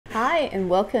Hi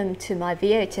and welcome to my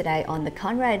video today on the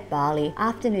Conrad Bali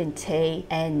afternoon tea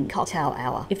and cocktail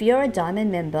hour. If you're a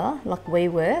Diamond member like we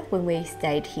were when we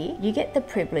stayed here, you get the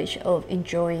privilege of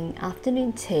enjoying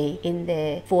afternoon tea in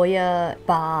their foyer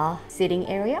bar sitting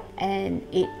area, and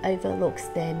it overlooks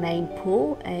their main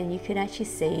pool and you can actually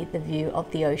see the view of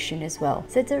the ocean as well.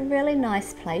 So it's a really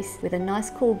nice place with a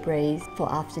nice cool breeze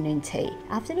for afternoon tea.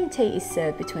 Afternoon tea is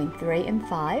served between 3 and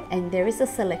 5 and there is a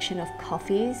selection of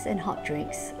coffees and hot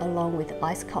drinks along with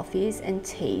iced coffees and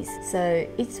teas. So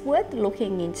it's worth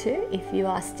looking into if you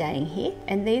are staying here.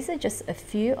 And these are just a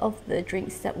few of the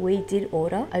drinks that we did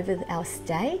order over our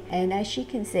stay. And as you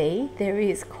can see, there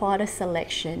is quite a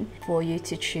selection for you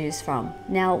to choose from.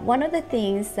 Now, one of the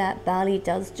things that Bali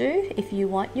does do, if you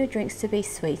want your drinks to be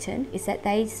sweetened, is that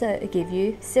they give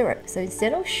you syrup. So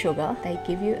instead of sugar, they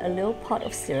give you a little pot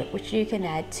of syrup which you can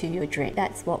add to your drink.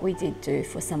 That's what we did do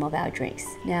for some of our drinks.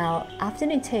 Now,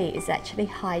 afternoon tea is actually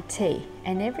high tea,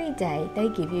 and every day they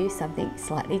give you something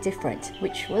slightly different,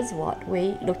 which was what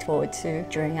we looked forward to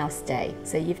during our stay.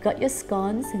 So you've got your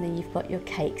scones, and then you've got your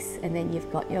cakes, and then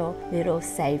you've got your little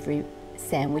savoury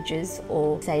sandwiches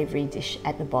or savoury dish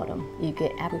at the bottom. You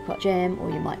get apricot jam or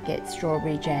you might get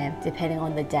strawberry jam depending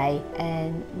on the day,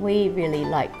 and we really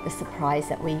like the surprise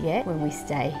that we get when we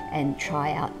stay and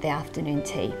try out the afternoon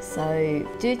tea. So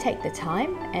do take the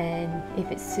time, and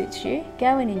if it suits you,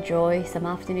 go and enjoy some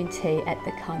afternoon tea at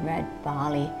the Conrad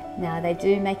Bali. Now, they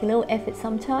do make a little effort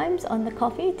sometimes on the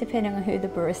coffee depending on who the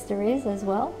barista is as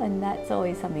well, and that's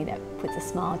always something that puts a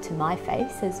smile to my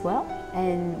face as well.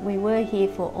 And we were here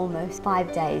for almost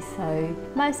 5 days, so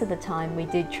most of the time we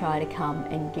did try to come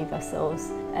and give ourselves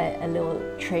a little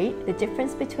treat. The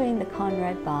difference between the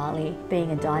Conrad Bali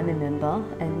being a Diamond member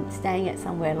and staying at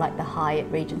somewhere like the Hyatt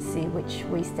Regency, which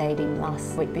we stayed in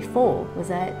last week before, was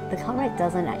that the Conrad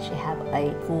doesn't actually have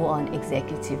a full-on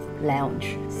executive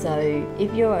lounge. So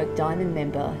if you're a Diamond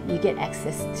member, you get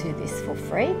access to this for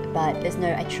free, but there's no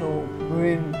actual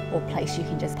room or place you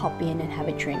can just pop in and have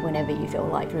a drink whenever you feel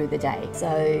like through the day.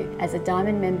 So as a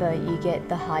Diamond member, you get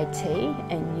the high tea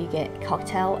and you get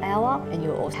cocktail hour, and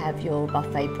you also have your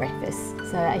buffet breakfast.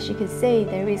 So as you can see,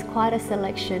 there is quite a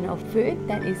selection of food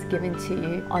that is given to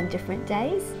you on different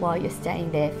days while you're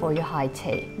staying there for your high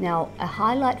tea. Now, a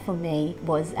highlight for me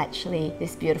was actually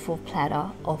this beautiful platter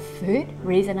of food. The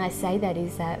reason I say that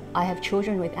is that I have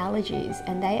children with allergies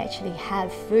and they actually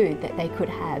have food that they could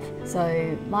have.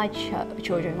 So my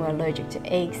children were allergic to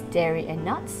eggs, dairy and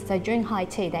nuts. So during high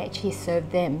tea, they actually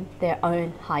served them their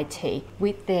own high tea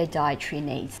with their dietary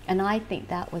needs. And I think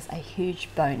that was a huge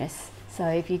bonus. So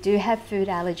if you do have food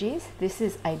allergies, this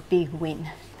is a big win.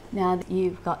 Now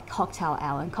you've got cocktail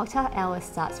hour, and cocktail hour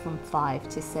starts from 5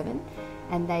 to 7.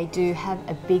 And they do have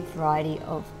a big variety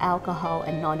of alcohol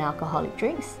and non-alcoholic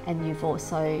drinks, and you've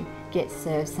also get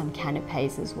served some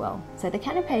canapes as well. So the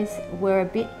canapes were a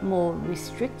bit more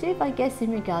restrictive, I guess,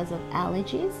 in regards of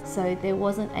allergies. So there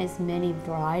wasn't as many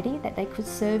variety that they could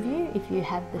serve you if you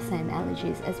have the same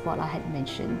allergies as what I had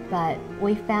mentioned. But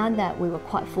we found that we were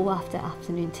quite full after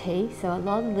afternoon tea, so a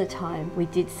lot of the time we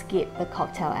did skip the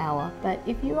cocktail hour. But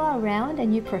if you are around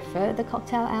and you prefer the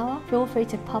cocktail hour, feel free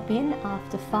to pop in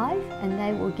after 5 and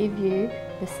they will give you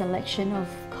the selection of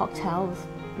cocktails,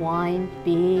 wine,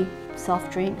 beer,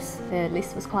 soft drinks. The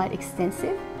list was quite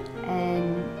extensive,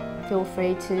 and feel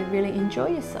free to really enjoy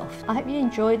yourself. I hope you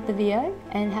enjoyed the video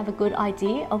and have a good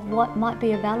idea of what might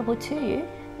be available to you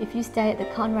if you stay at the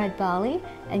Conrad Bali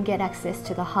and get access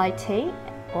to the high tea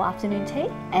or afternoon tea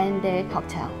and their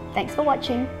cocktail. Thanks for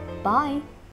watching. Bye.